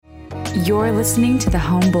You're listening to the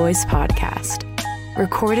Homeboys Podcast,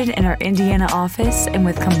 recorded in our Indiana office and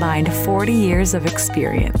with combined 40 years of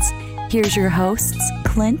experience. Here's your hosts,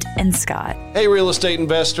 Clint and Scott. Hey, real estate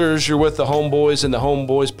investors. You're with the Homeboys and the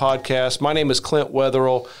Homeboys Podcast. My name is Clint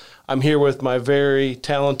Wetherill. I'm here with my very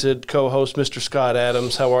talented co-host, Mr. Scott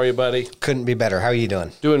Adams. How are you, buddy? Couldn't be better. How are you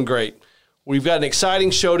doing? Doing great. We've got an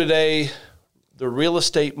exciting show today. The real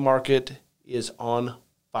estate market is on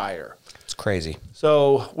fire. It's crazy.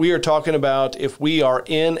 So we are talking about if we are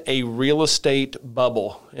in a real estate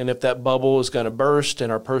bubble and if that bubble is going to burst and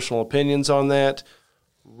our personal opinions on that.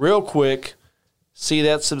 Real quick, see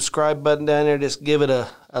that subscribe button down there? Just give it a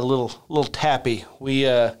little tappy. We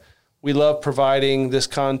love providing this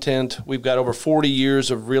content. We've got over 40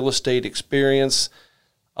 years of real estate experience,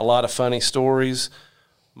 a lot of funny stories.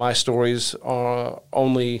 My stories are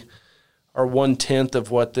 1/10 of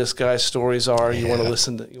what this guy's stories are. You want to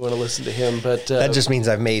listen to him, but that just means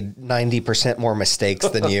I've made 90% more mistakes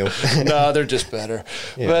than you. No, they're just better.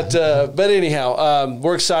 Yeah. But anyhow,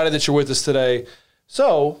 we're excited that you're with us today.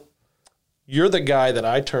 So you're the guy that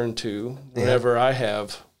I turn to whenever I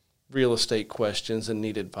have real estate questions and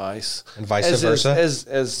need advice, and vice versa.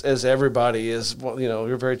 As everybody is, well,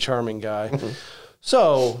 you're a very charming guy. Mm-hmm.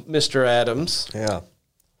 So, Mr. Adams,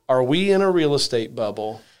 are we in a real estate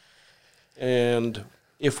bubble? And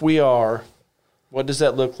if we are, what does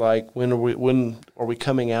that look like? When are we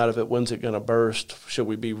coming out of it? When's it going to burst? Should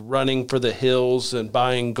we be running for the hills and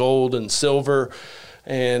buying gold and silver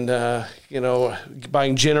and,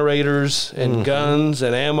 buying generators and guns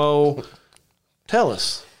and ammo? Tell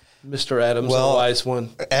us, Mr. Adams, the wise one.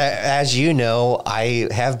 As you know, I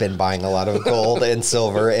have been buying a lot of gold and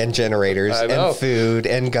silver and generators and food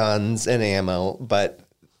and guns and ammo, but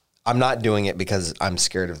I'm not doing it because I'm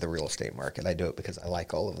scared of the real estate market. I do it because I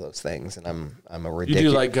like all of those things, and I'm a ridiculous. You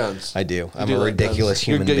do like guns. I do. I'm a ridiculous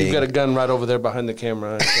human being. You've got a gun right over there behind the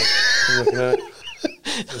camera. Looking at.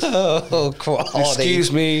 Oh, quality.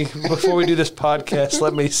 Excuse me. Before we do this podcast,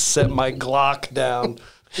 let me set my Glock down.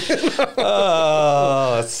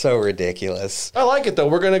 Oh, it's so ridiculous. I like it though.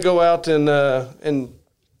 We're going to go out and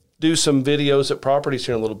do some videos at properties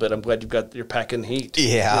here in a little bit. I'm glad you're packing heat.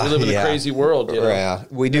 Yeah, we live in a crazy world. Yeah,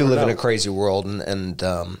 we do live in a crazy world, and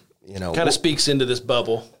kind of speaks into this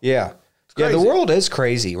bubble. Yeah, the world is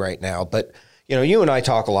crazy right now. But you and I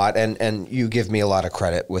talk a lot, and you give me a lot of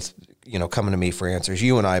credit with coming to me for answers.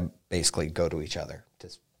 You and I basically go to each other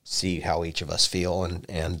to see how each of us feel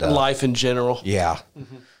and life in general. Yeah,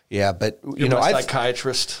 yeah. But you're my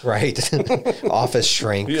psychiatrist, right? Office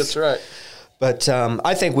shrink. That's right. But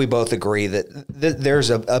I think we both agree that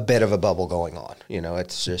there's a bit of a bubble going on.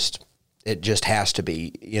 It just has to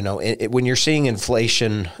be. When you're seeing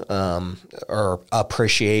inflation or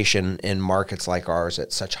appreciation in markets like ours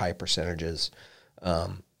at such high percentages,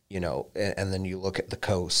 and then you look at the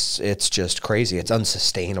coasts, it's just crazy. It's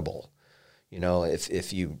unsustainable.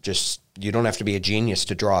 If you don't have to be a genius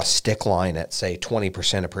to draw a stick line at, say,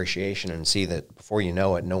 20% appreciation and see that before you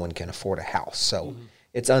know it, no one can afford a house. So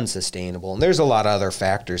it's unsustainable. And there's a lot of other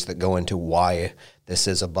factors that go into why this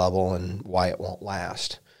is a bubble and why it won't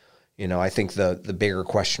last. I think the bigger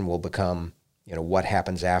question will become, what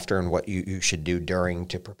happens after and what you should do during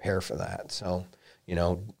to prepare for that. So,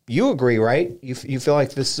 you agree, right? You feel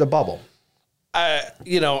like this is a bubble.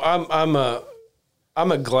 I'm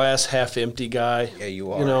a glass half empty guy. Yeah,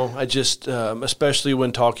 you are. I just, especially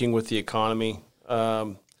when talking with the economy,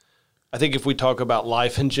 I think if we talk about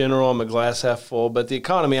life in general, I'm a glass half full, but the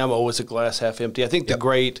economy, I'm always a glass half empty. I think the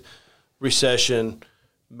Great Recession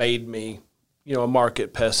made me, a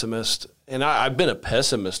market pessimist, and I've been a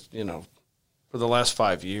pessimist, for the last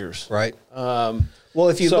 5 years. Right. Well,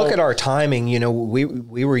 if you look at our timing,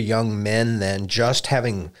 we were young men then, just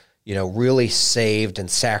having really saved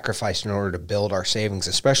and sacrificed in order to build our savings,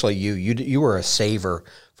 especially you. You were a saver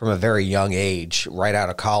from a very young age. Right out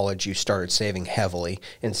of college, you started saving heavily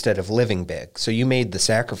instead of living big. So you made the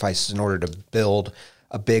sacrifices in order to build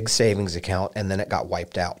a big savings account, and then it got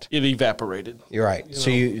wiped out. It evaporated. You're right.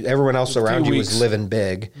 Everyone else around you was living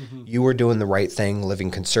big. Mm-hmm. You were doing the right thing,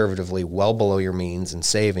 living conservatively, well below your means and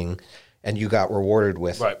saving, and you got rewarded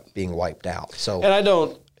with being wiped out. So, and I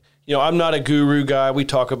don't, I'm not a guru guy. We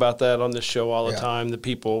talk about that on this show all the time, the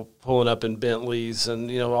people pulling up in Bentleys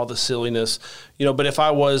and, all the silliness. But if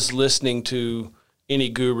I was listening to any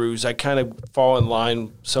gurus, I kind of fall in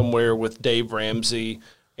line somewhere with Dave Ramsey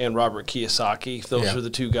and Robert Kiyosaki. Those are the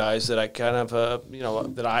two guys that I kind of,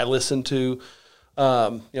 that I listen to.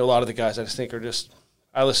 A lot of the guys I just think are just,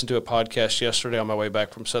 I listened to a podcast yesterday on my way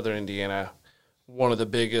back from Southern Indiana. One of the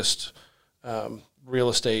biggest real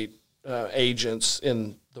estate agents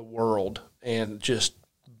in the world, and just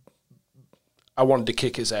I wanted to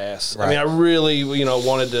kick his ass. Right. I mean, I really,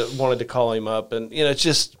 wanted to call him up, and it's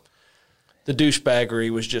just the douchebaggery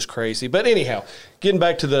was just crazy. But anyhow, getting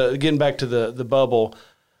back to the bubble,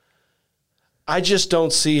 I just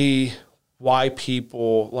don't see why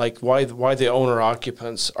people why the owner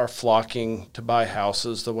occupants are flocking to buy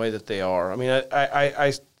houses the way that they are. I mean,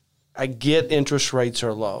 I get interest rates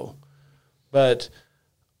are low, but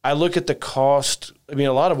I look at the cost. I mean,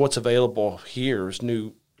 a lot of what's available here is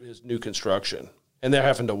new construction, and they're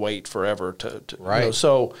having to wait forever to right.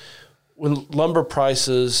 So when lumber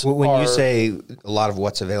prices you say a lot of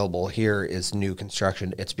what's available here is new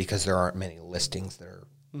construction, it's because there aren't many listings that are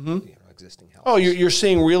existing houses. Oh, you're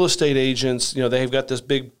seeing real estate agents. They've got this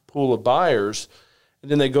big pool of buyers, and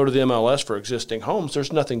then they go to the MLS for existing homes.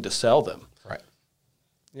 There's nothing to sell them. Right.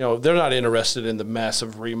 They're not interested in the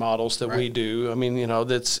massive remodels that we do. I mean,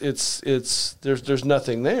 there's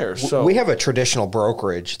nothing there. So we have a traditional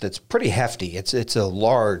brokerage that's pretty hefty. It's a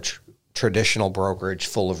large traditional brokerage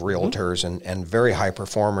full of realtors and very high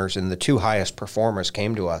performers. And the two highest performers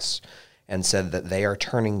came to us and said that they are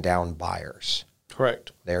turning down buyers.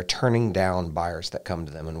 Correct. They are turning down buyers that come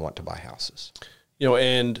to them and want to buy houses.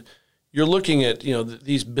 And you're looking at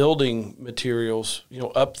these building materials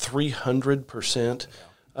up 300%.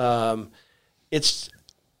 I'm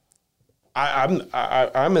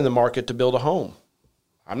in the market to build a home.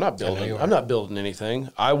 I'm not building anything.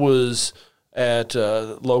 I was at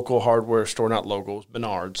a local hardware store, not local,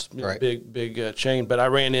 Menards, right. big chain. But I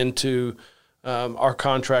ran into our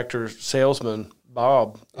contractor salesman,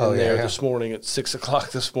 Bob, this morning at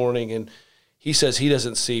 6:00 this morning, and he says he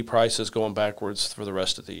doesn't see prices going backwards for the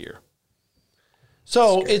rest of the year.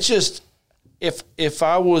 So it's just if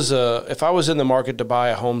I was in the market to buy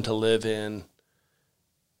a home to live in,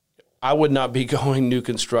 I would not be going new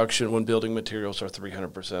construction when building materials are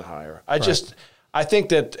 300% higher. I think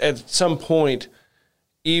that at some point,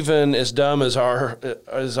 even as dumb as our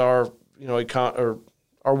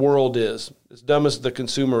world is, as dumb as the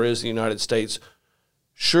consumer is in the United States,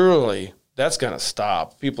 surely that's going to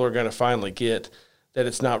stop. People are going to finally get that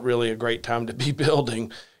it's not really a great time to be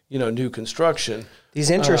building, new construction. These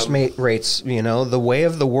interest rates, the way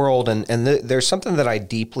of the world, and there's something that I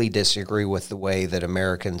deeply disagree with the way that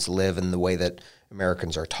Americans live and the way that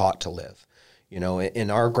Americans are taught to live. In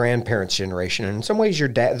our grandparents' generation, and in some ways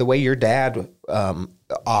the way your dad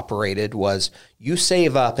operated was you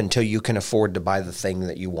save up until you can afford to buy the thing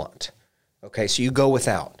that you want. Okay, so you go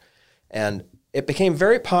without. And it became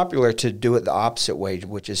very popular to do it the opposite way,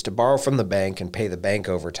 which is to borrow from the bank and pay the bank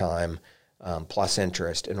over time plus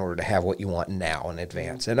interest in order to have what you want now in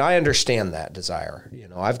advance. And I understand that desire.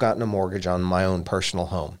 I've gotten a mortgage on my own personal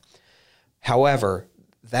home. However,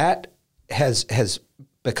 that has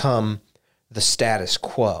become the status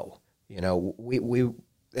quo. We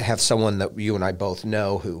have someone that you and I both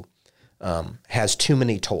know who has too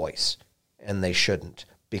many toys, and they shouldn't,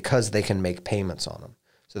 because they can make payments on them.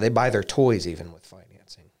 So they buy their toys even with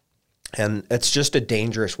financing. And it's just a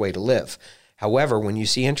dangerous way to live. However, when you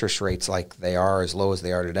see interest rates like they are, as low as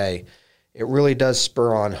they are today, it really does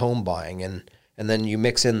spur on home buying. And then you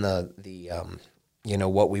mix in the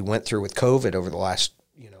what we went through with COVID over the last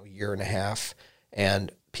year and a half,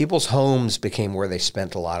 and people's homes became where they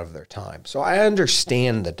spent a lot of their time. So I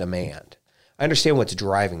understand the demand. I understand what's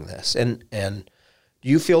driving this. And do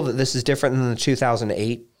you feel that this is different than the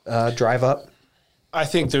 2008 drive up? I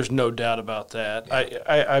think there's no doubt about that.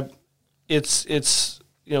 It's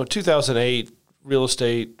 2008 real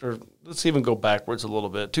estate, or let's even go backwards a little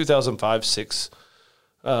bit. 2005, 6,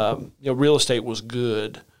 real estate was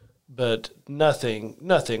good, but nothing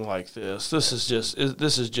like this. This is just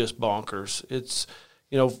bonkers. It's,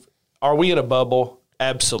 are we in a bubble?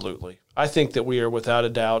 Absolutely. I think that we are without a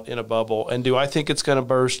doubt in a bubble. And do I think it's going to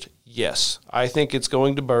burst? Yes. I think it's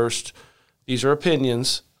going to burst. These are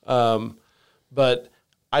opinions. But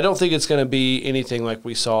I don't think it's going to be anything like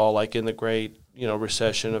we saw like in the great,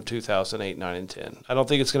 recession of 2008, 9, and 10. I don't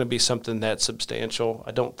think it's going to be something that substantial.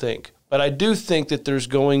 I don't think. But I do think that there's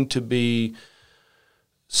going to be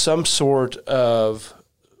some sort of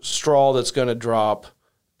straw that's going to drop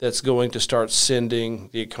that's going to start sending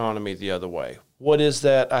the economy the other way. What is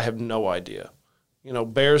that? I have no idea.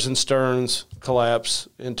 Bears and Stearns collapse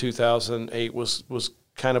in 2008 was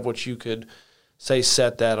kind of what you could say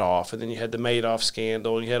set that off. And then you had the Madoff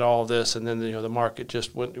scandal, and you had all of this, and then the market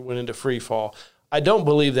just went into free fall. I don't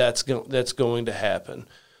believe that's going to happen.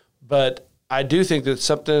 But I do think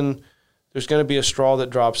that there's going to be a straw that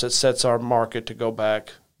drops that sets our market to go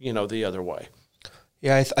back, the other way.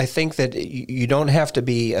 Yeah, I think that you don't have to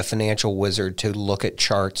be a financial wizard to look at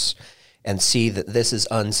charts and see that this is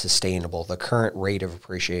unsustainable. The current rate of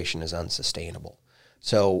appreciation is unsustainable.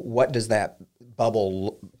 So what does that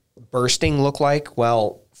bubble bursting look like?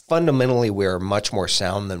 Well, fundamentally, we're much more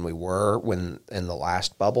sound than we were when in the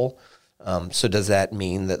last bubble. So does that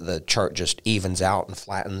mean that the chart just evens out and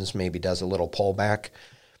flattens, maybe does a little pullback?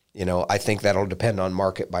 I think that'll depend on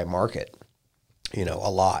market by market,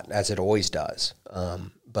 a lot, as it always does.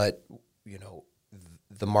 But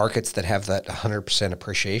the markets that have that 100%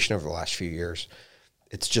 appreciation over the last few years,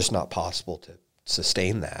 it's just not possible to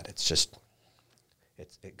sustain that. It's just,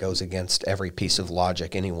 it goes against every piece of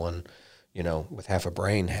logic anyone, with half a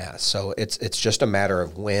brain has. So it's just a matter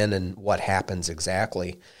of when and what happens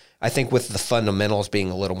exactly. I think with the fundamentals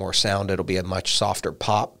being a little more sound, it'll be a much softer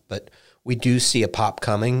pop, but we do see a pop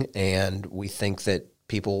coming, and we think that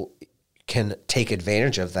people can take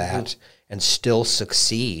advantage of that and still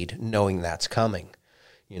succeed knowing that's coming.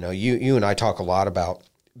 You and I talk a lot about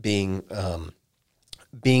being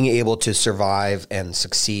able to survive and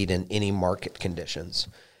succeed in any market conditions.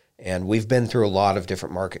 And we've been through a lot of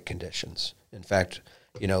different market conditions. In fact,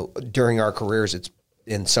 during our careers, it's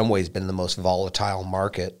in some ways been the most volatile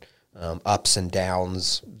market, ups and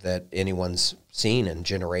downs that anyone's seen in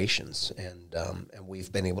generations. And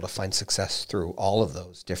we've been able to find success through all of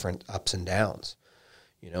those different ups and downs.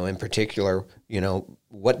 In particular,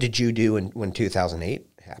 what did you do when 2008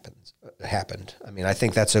 happened? I mean, I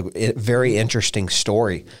think that's a very interesting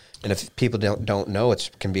story. And if people don't know,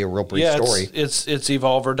 it can be a real brief story. It's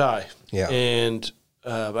evolve or die. Yeah. And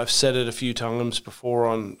I've said it a few times before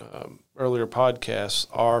on earlier podcasts.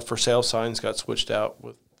 Our for sale signs got switched out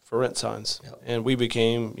with for rent signs. Yep. And we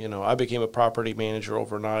became, I became a property manager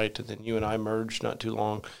overnight, and then you and I merged not too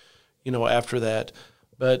long, after that.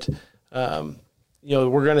 But,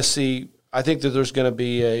 we're going to see, I think that there's going to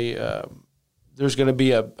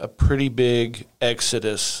be a pretty big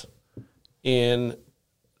exodus in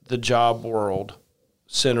the job world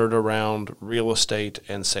centered around real estate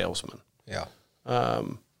and salesmen. Yeah.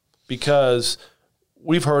 Because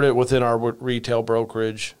we've heard it within our retail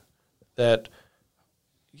brokerage that,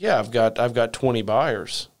 I've got 20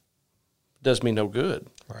 buyers. Does me no good.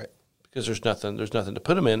 Right. Because there's nothing to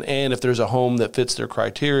put them in. And if there's a home that fits their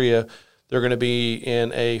criteria, they're going to be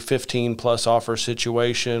in a 15 plus offer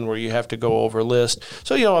situation where you have to go over list.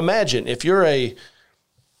 So, imagine if you're a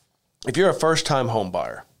first time home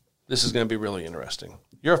buyer, this is going to be really interesting.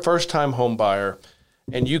 You're a first time home buyer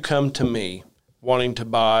and you come to me wanting to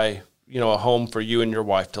buy, a home for you and your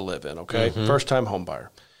wife to live in. Okay. Mm-hmm. First time home buyer.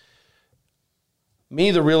 Me,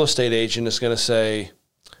 the real estate agent, is going to say,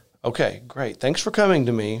 okay, great. Thanks for coming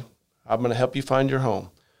to me. I'm going to help you find your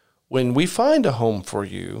home. When we find a home for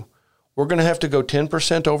you, we're going to have to go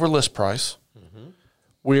 10% over list price. Mm-hmm.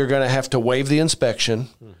 We are going to have to waive the inspection.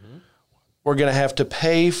 Mm-hmm. We're going to have to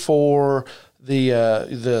pay for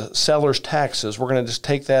the seller's taxes. We're going to just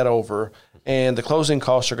take that over, and the closing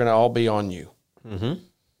costs are going to all be on you. Mm-hmm.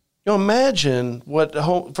 Imagine what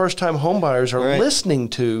first-time homebuyers are listening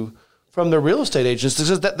to from the real estate agents.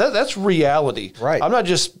 That's reality. Right. I'm not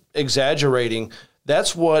just exaggerating.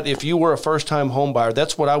 That's what, if you were a first-time home buyer,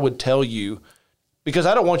 that's what I would tell you, because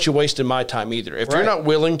I don't want you wasting my time either. If you're not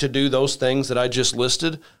willing to do those things that I just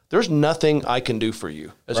listed, there's nothing I can do for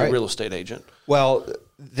you as a real estate agent. Well,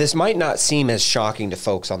 this might not seem as shocking to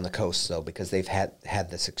folks on the coast, though, because they've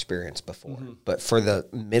had this experience before. Mm-hmm. But for the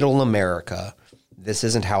middle America, this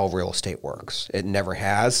isn't how real estate works. It never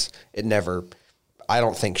has. It never, I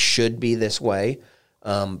don't think, should be this way.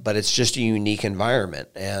 But it's just a unique environment.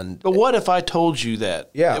 But what if I told you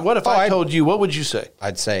that? Yeah. What if I told you, what would you say?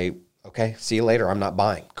 I'd say, okay, see you later. I'm not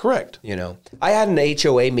buying. Correct. I had an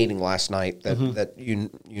HOA meeting last night that you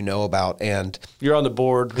know about, and you're on the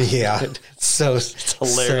board. Yeah, it's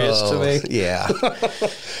hilarious to me. Yeah,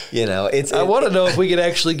 I want to know if we could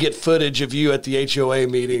actually get footage of you at the HOA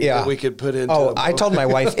meeting that we could put into. Oh, I told my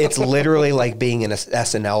wife it's literally like being in a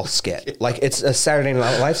SNL skit. Like it's a Saturday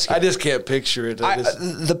Night Live skit. I just can't picture it.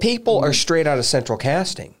 The people are straight out of Central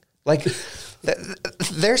Casting. Like.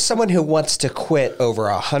 There's someone who wants to quit over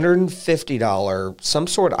 $150, some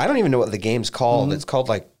sort of, I don't even know what the game's called. Mm-hmm. It's called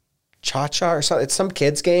like Cha-Cha or something. It's some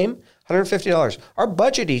kid's game, $150. Our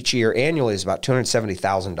budget each year annually is about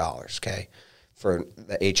 $270,000, okay, for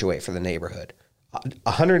the HOA, for the neighborhood.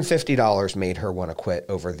 $150 made her want to quit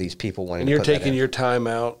over these people wanting to put that in. And you're taking your time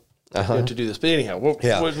out to do this. But anyhow, what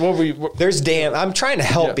were you? There's dam. I'm trying to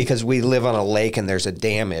help because we live on a lake and there's a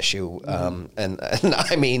dam issue. And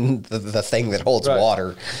I mean the thing that holds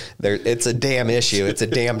water. It's a dam issue. It's a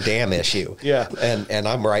dam issue. Yeah. And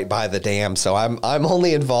I'm right by the dam, so I'm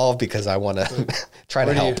only involved because I want to try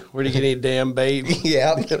to help. Where do you get any dam bait?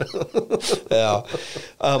 Yeah. Yeah.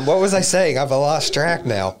 What was I saying? I've lost track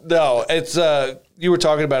now. No, it's you were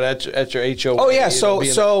talking about at your HOA. Oh yeah.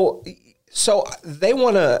 So they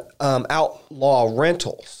want to outlaw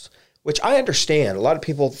rentals, which I understand. A lot of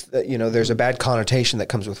people, there's a bad connotation that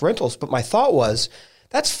comes with rentals. But my thought was,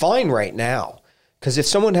 that's fine right now. Because if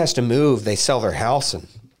someone has to move, they sell their house and,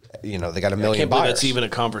 they got a million I can't buyers. believe that's even a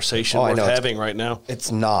conversation worth having right now.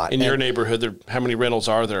 It's not. In your neighborhood, how many rentals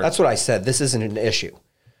are there? That's what I said. This isn't an issue.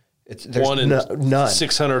 There's one in none.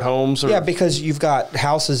 600 homes? Yeah, because you've got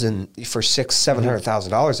houses for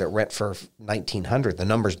 $600,000-$700,000 that rent for $1,900. The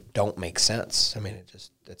numbers don't make sense. I mean,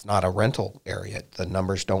 it's not a rental area. The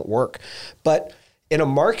numbers don't work. But in a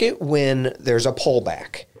market when there's a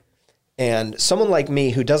pullback, and someone like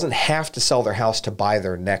me who doesn't have to sell their house to buy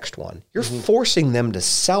their next one, you're forcing them to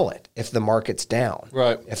sell it if the market's down.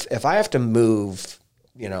 Right. If I have to move,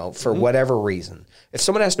 for whatever reason, if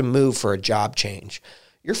someone has to move for a job change,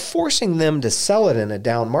 you're forcing them to sell it in a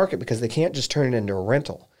down market because they can't just turn it into a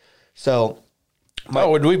rental. So,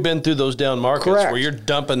 we've been through those down markets correct. Where you're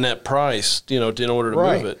dumping that price, in order to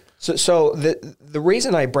move it. So the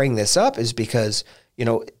reason I bring this up is because,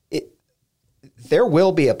 there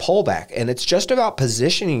will be a pullback, and it's just about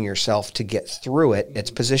positioning yourself to get through it.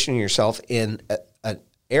 It's positioning yourself in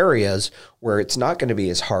areas where it's not going to be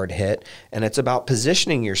as hard hit, and it's about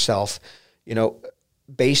positioning yourself,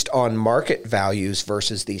 based on market values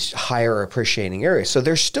versus these higher appreciating areas. So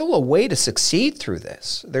there's still a way to succeed through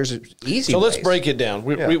this. There's easy ways. Let's break it down.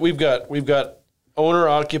 We've got owner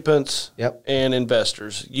occupants and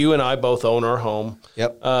investors. You and I both own our home.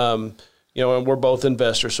 Yep. And we're both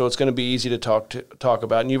investors, so it's going to be easy to talk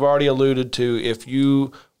about. And you've already alluded to, if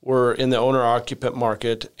you were in the owner occupant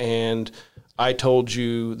market and I told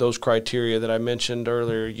you those criteria that I mentioned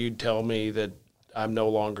earlier, you'd tell me that I'm no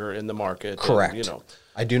longer in the market. Correct. And,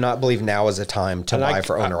 I do not believe now is a time to buy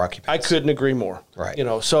for owner occupants. I couldn't agree more. Right.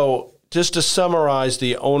 So just to summarize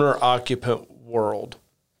the owner occupant world,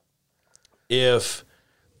 if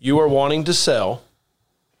you are wanting to sell,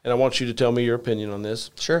 and I want you to tell me your opinion on this.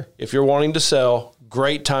 Sure. If you're wanting to sell,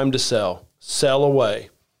 great time to sell. Sell away.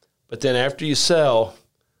 But then after you sell,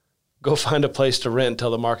 go find a place to rent until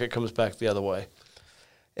the market comes back the other way.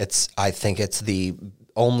 I think it's the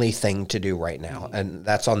only thing to do right now, and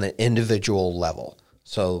that's on the individual level.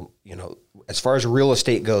 So, as far as real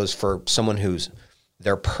estate goes, for someone who's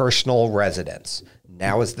their personal residence,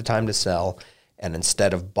 now is the time to sell. And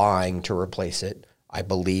instead of buying to replace it, I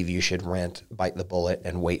believe you should rent, bite the bullet,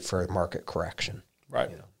 and wait for a market correction. Right.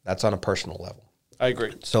 That's on a personal level. I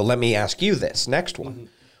agree. So let me ask you this next one,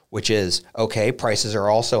 which is, okay, prices are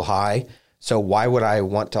also high. So why would I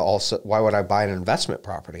buy an investment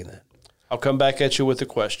property then? I'll come back at you with a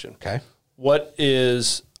question. Okay. What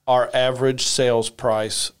is our average sales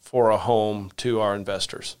price for a home to our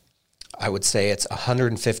investors? I would say it's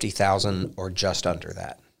 $150,000 or just under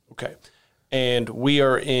that. Okay. And we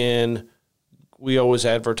always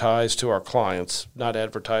advertise to our clients, not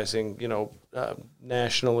advertising,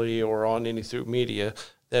 nationally or on any through media,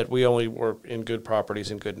 that we only work in good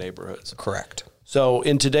properties in good neighborhoods. Correct. So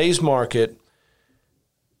in today's market,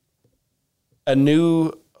 a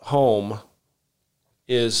new home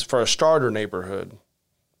is, for a starter neighborhood,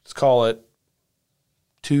 let's call it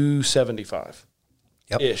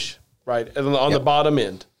 $275-ish, right? On the bottom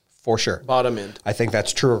end. For sure. Bottom end. I think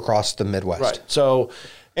that's true across the Midwest. Right. So,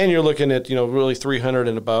 and you're looking at, really 300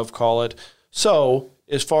 and above, call it. So,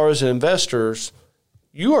 as far as investors,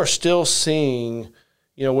 you are still seeing,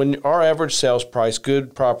 when our average sales price,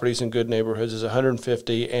 good properties in good neighborhoods, is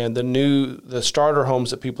 150, and the starter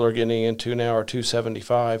homes that people are getting into now are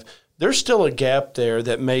 275. There's still a gap there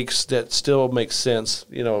that still makes sense,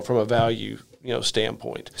 from a value,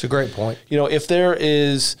 standpoint. It's a great point.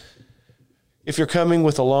 If you're coming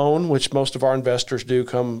with a loan, which most of our investors do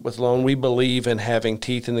come with a loan, we believe in having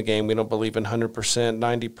teeth in the game. We don't believe in 100%,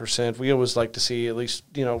 90%. We always like to see at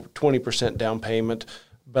least, 20% down payment.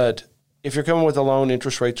 But if you're coming with a loan,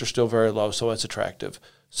 interest rates are still very low, so it's attractive.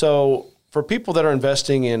 So for people that are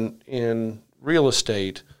investing in real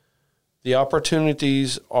estate, the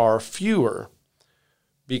opportunities are fewer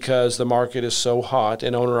because the market is so hot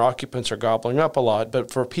and owner occupants are gobbling up a lot.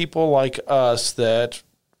 But for people like us that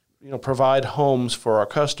provide homes for our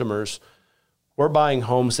customers, we're buying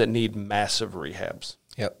homes that need massive rehabs.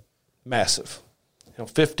 Yep. Massive.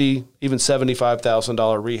 $50,000, even $75,000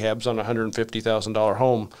 rehabs on a $150,000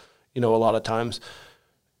 home. A lot of times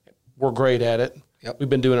we're great at it. Yep. We've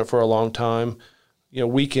been doing it for a long time.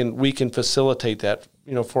 We can facilitate that,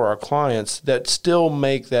 for our clients that still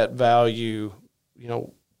make that value,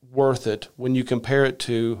 worth it when you compare it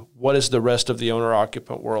to what is the rest of the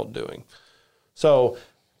owner-occupant world doing. So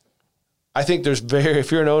I think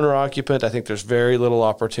if you're an owner-occupant, I think there's very little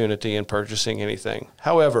opportunity in purchasing anything.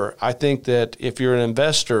 However, I think that if you're an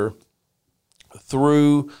investor,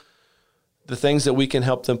 through the things that we can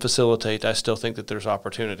help them facilitate, I still think that there's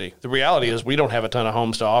opportunity. The reality is we don't have a ton of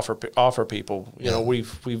homes to offer people.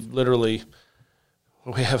 We've literally...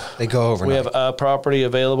 They go overnight. We have a property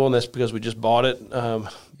available, and that's because we just bought it.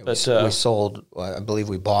 We sold, I believe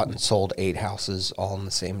we bought and sold 8 houses all in the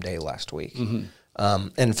same day last week. Mm-hmm.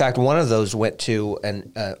 In fact, one of those went to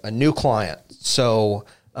a new client. So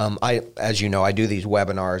as you know, I do these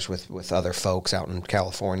webinars with other folks out in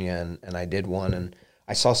California, and I did one, and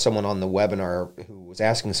I saw someone on the webinar who was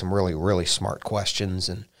asking some really, really smart questions,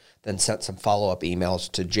 and then sent some follow-up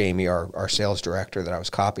emails to Jamie, our sales director that I was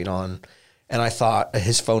copied on. And I thought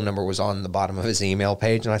his phone number was on the bottom of his email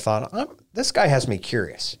page. And I thought, this guy has me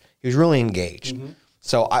curious. He was really engaged. Mm-hmm.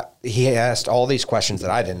 So he asked all these questions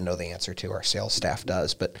that I didn't know the answer to. Our sales staff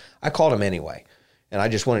does. But I called him anyway. And I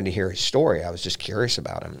just wanted to hear his story. I was just curious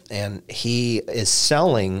about him. And he is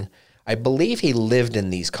selling, I believe he lived in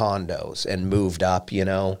these condos and moved up,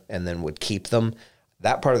 and then would keep them.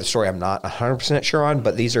 That part of the story I'm not 100% sure on.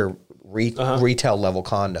 But these are retail level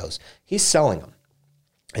condos. He's selling them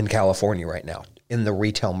in California right now in the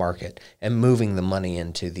retail market and moving the money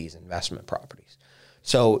into these investment properties.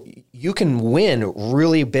 So you can win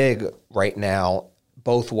really big right now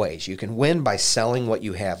both ways. You can win by selling what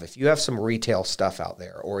you have. If you have some retail stuff out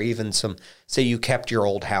there, or even say you kept your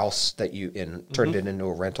old house that turned it into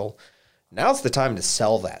a rental, now's the time to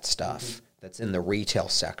sell that stuff that's in the retail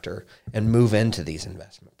sector and move into these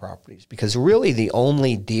investment properties. Because really the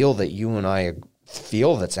only deal that you and I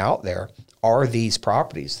feel that's out there are these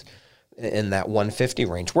properties in that 150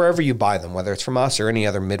 range, wherever you buy them, whether it's from us or any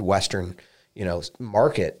other Midwestern,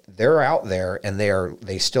 market. They're out there, and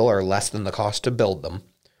they still are less than the cost to build them,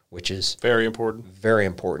 which is very important. Very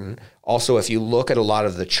important. Also, if you look at a lot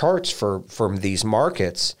of the charts from these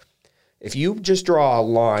markets, if you just draw a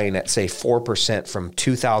line at say 4% from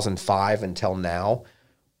 2005 until now,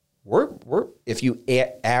 if you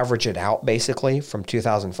average it out basically from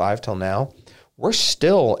 2005 till now, we're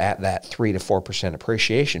still at that 3 to 4%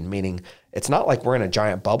 appreciation, meaning it's not like we're in a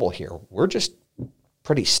giant bubble here. We're just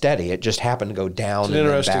pretty steady. It just happened to go down and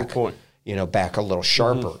interesting back, point. Back a little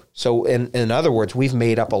sharper. Mm-hmm. So in other words, we've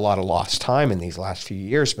made up a lot of lost time in these last few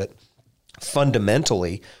years, but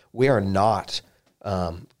fundamentally, we are not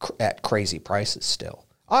at crazy prices still.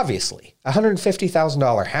 Obviously, a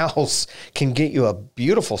 $150,000 house can get you a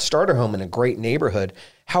beautiful starter home in a great neighborhood.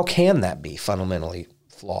 How can that be fundamentally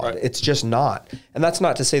flawed? Right. It's just not. And that's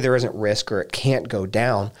not to say there isn't risk or it can't go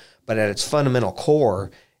down, but at its fundamental core,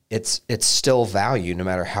 it's still value no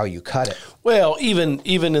matter how you cut it. Well, even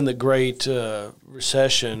in the Great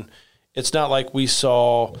Recession, it's not like we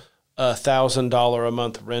saw $1,000 a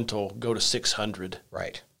month rental go to $600.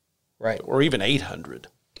 Right. Or even $800.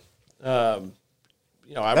 I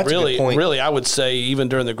would say even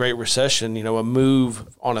during the Great Recession, a move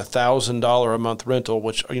on $1,000 a month rental,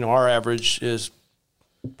 which our average is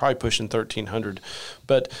probably pushing $1,300,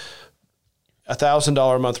 but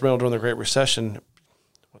 $1,000 a month rental during the Great Recession,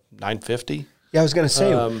 $950. Yeah, I was going to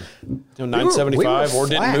say, $975 or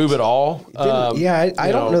didn't move at all.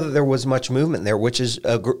 I don't know that there was much movement there, which is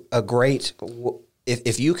a great.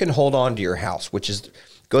 If you can hold on to your house, which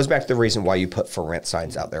goes back to the reason why you put for rent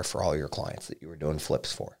signs out there for all your clients that you were doing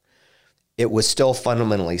flips for. It was still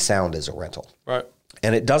fundamentally sound as a rental, right?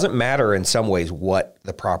 And it doesn't matter in some ways what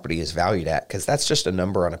the property is valued at, because that's just a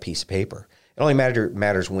number on a piece of paper. It only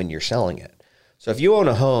matters when you're selling it. So if you own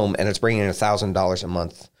a home and it's bringing in $1,000 a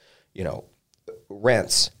month,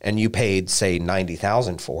 rents, and you paid say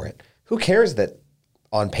 $90,000 for it, who cares that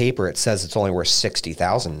on paper it says it's only worth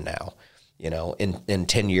 $60,000 now? In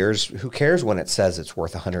 10 years, who cares when it says it's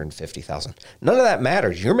worth $150,000? None of that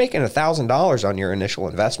matters. You're making $1,000 on your initial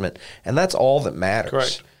investment, and that's all that matters.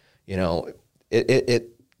 Correct.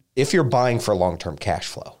 If you're buying for long-term cash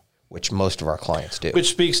flow, which most of our clients do. Which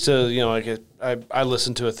speaks to, I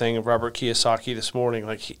listened to a thing of Robert Kiyosaki this morning.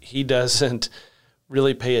 Like he doesn't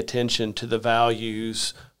really pay attention to the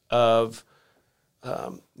values of,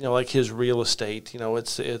 like his real estate.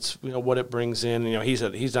 It's what it brings in.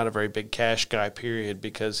 He's not a very big cash guy, period,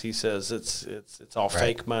 because he says it's all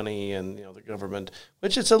fake money and the government,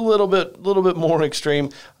 which it's a little bit more extreme.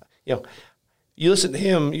 you listen to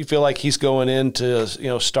him, you feel like he's going into,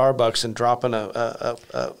 Starbucks and dropping a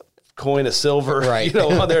coin of silver, right.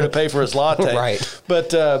 On there to pay for his latte. Right.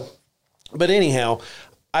 But anyhow,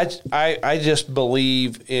 I just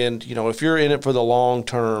believe in, if you're in it for the long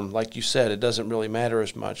term, like you said, it doesn't really matter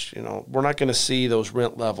as much. We're not going to see those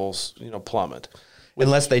rent levels, plummet.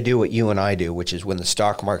 Unless they do what you and I do, which is when the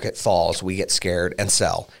stock market falls, we get scared and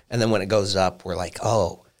sell. And then when it goes up, we're like,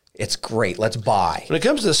 oh, it's great. Let's buy. When it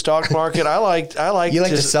comes to the stock market, I like you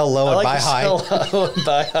like to sell low and buy high. Sell low and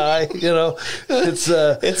buy high.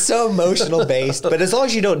 It's so emotional based. But as long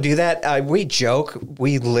as you don't do that, we joke.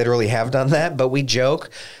 We literally have done that, but we joke.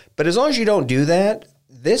 But as long as you don't do that,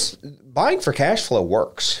 this buying for cash flow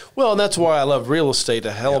works. Well, and that's why I love real estate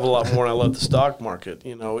a hell of a lot more than I love the stock market.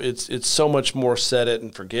 It's so much more set it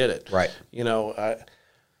and forget it. Right.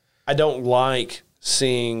 I don't like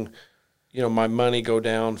seeing my money go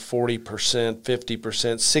down 40%, 50%,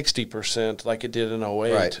 60% like it did in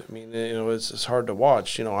 08. Right. I mean, it's hard to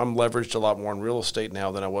watch. I'm leveraged a lot more in real estate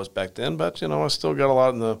now than I was back then, but I still got a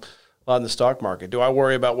lot in the stock market. Do I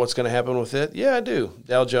worry about what's going to happen with it? Yeah, I do.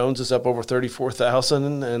 Dow Jones is up over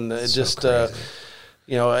 34,000, and it so just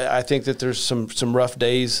I think that there's some rough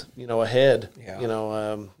days ahead.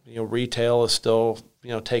 Yeah. Retail is still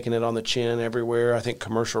taking it on the chin everywhere. I think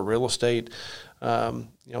commercial real estate,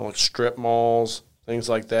 like strip malls, things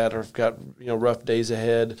like that, have got rough days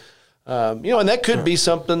ahead. And that could be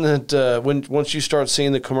something that once you start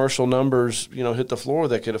seeing the commercial numbers, hit the floor,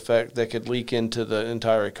 that could leak into the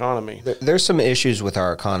entire economy. There's some issues with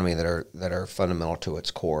our economy that are fundamental to its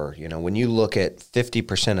core. When you look at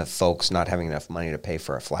 50% of folks not having enough money to pay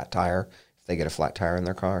for a flat tire, if they get a flat tire in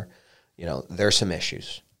their car, there's some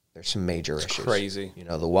issues. There's some major issues. It's crazy.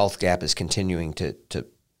 The wealth gap is continuing to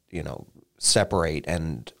separate,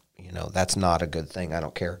 and that's not a good thing. I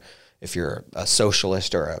don't care if you're a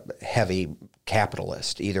socialist or a heavy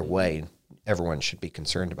capitalist. Either way, everyone should be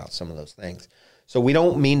concerned about some of those things. So we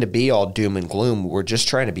don't mean to be all doom and gloom. We're just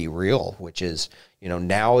trying to be real, which is,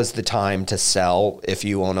 now is the time to sell if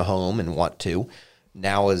you own a home and want to.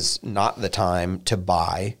 Now is not the time to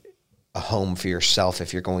buy a home for yourself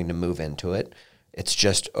if you're going to move into it. It's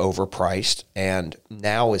just overpriced, and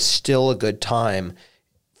now is still a good time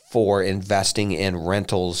for investing in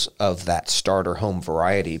rentals of that starter home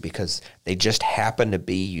variety, because they just happen to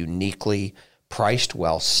be uniquely priced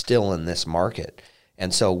well still in this market.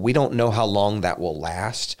 And so we don't know how long that will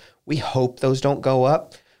last. We hope those don't go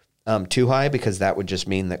up too high, because that would just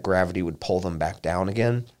mean that gravity would pull them back down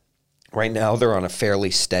again. Right now they're on a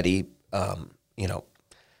fairly steady,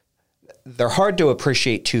 they're hard to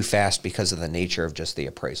appreciate too fast because of the nature of just the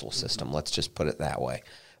appraisal system. Let's just put it that way.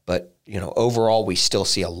 But, overall, we still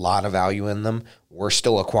see a lot of value in them. We're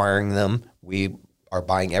still acquiring them. We are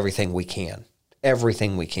buying everything we can.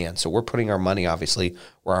 So we're putting our money, obviously,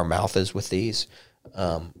 where our mouth is with these.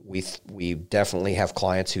 We definitely have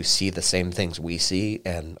clients who see the same things we see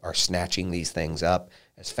and are snatching these things up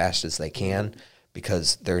as fast as they can,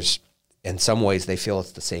 because in some ways, they feel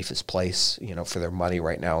it's the safest place, for their money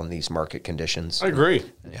right now in these market conditions. I agree.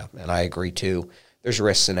 Yeah, and I agree, too. There's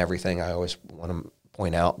risks in everything. I always want to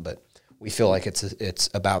point out, but we feel like it's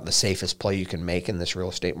about the safest play you can make in this real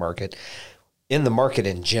estate market, in the market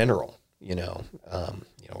in general.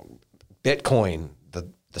 Bitcoin,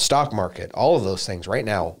 the stock market, all of those things. Right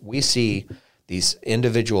now, we see these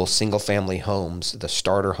individual single-family homes, the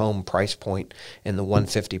starter home price point and the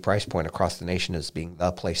 150 price point across the nation as being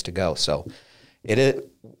the place to go. So,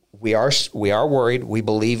 we are worried. We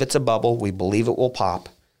believe it's a bubble. We believe it will pop.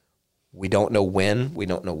 We don't know when. We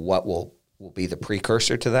don't know what will be the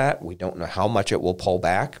precursor to that. We don't know how much it will pull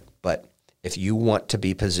back, but if you want to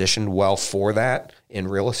be positioned well for that in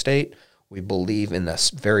real estate, we believe in this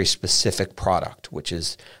very specific product, which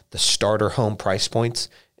is the starter home price points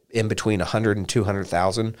in between 100 and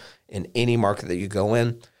 200,000 in any market that you go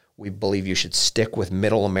in. We believe you should stick with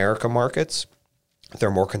middle America markets. They're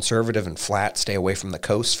more conservative and flat. Stay away from the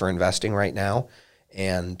coast for investing right now.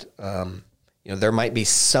 And, there might be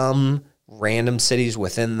some random cities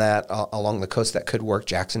within that along the coast that could work.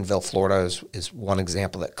 Jacksonville, Florida is one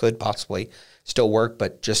example that could possibly still work,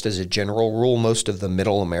 but just as a general rule, most of the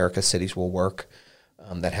middle America cities will work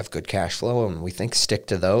that have good cash flow, and we think stick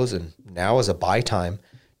to those. And now is a buy time,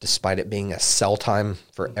 despite it being a sell time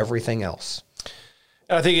for everything else.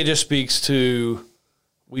 I think it just speaks to,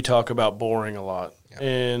 we talk about boring a lot,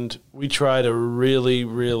 and we try to really,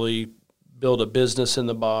 really build a business in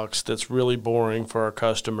the box that's really boring for our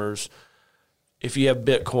customers. If you have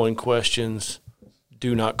Bitcoin questions,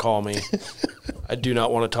 do not call me. I do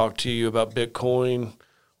not want to talk to you about Bitcoin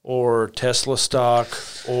or Tesla stock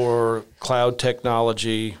or cloud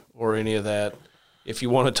technology or any of that. If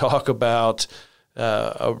you want to talk about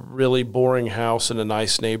a really boring house in a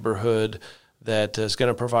nice neighborhood that is going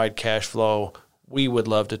to provide cash flow, we would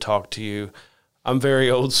love to talk to you. I'm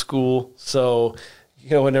very old school, so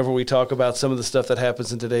whenever we talk about some of the stuff that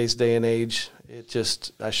happens in today's day and age,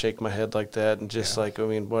 I shake my head like that and just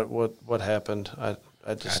what happened? I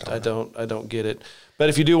don't get it. But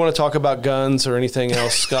if you do want to talk about guns or anything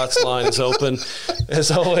else, Scott's line is open as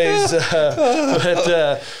always.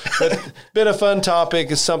 But been a fun topic.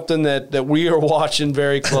 It's something that we are watching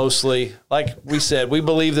very closely. Like we said, we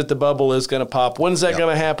believe that the bubble is going to pop. When's that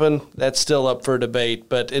going to happen? That's still up for debate.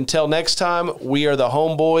 But until next time, we are the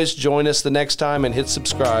Homeboys. Join us the next time and hit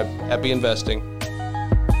subscribe. Happy investing.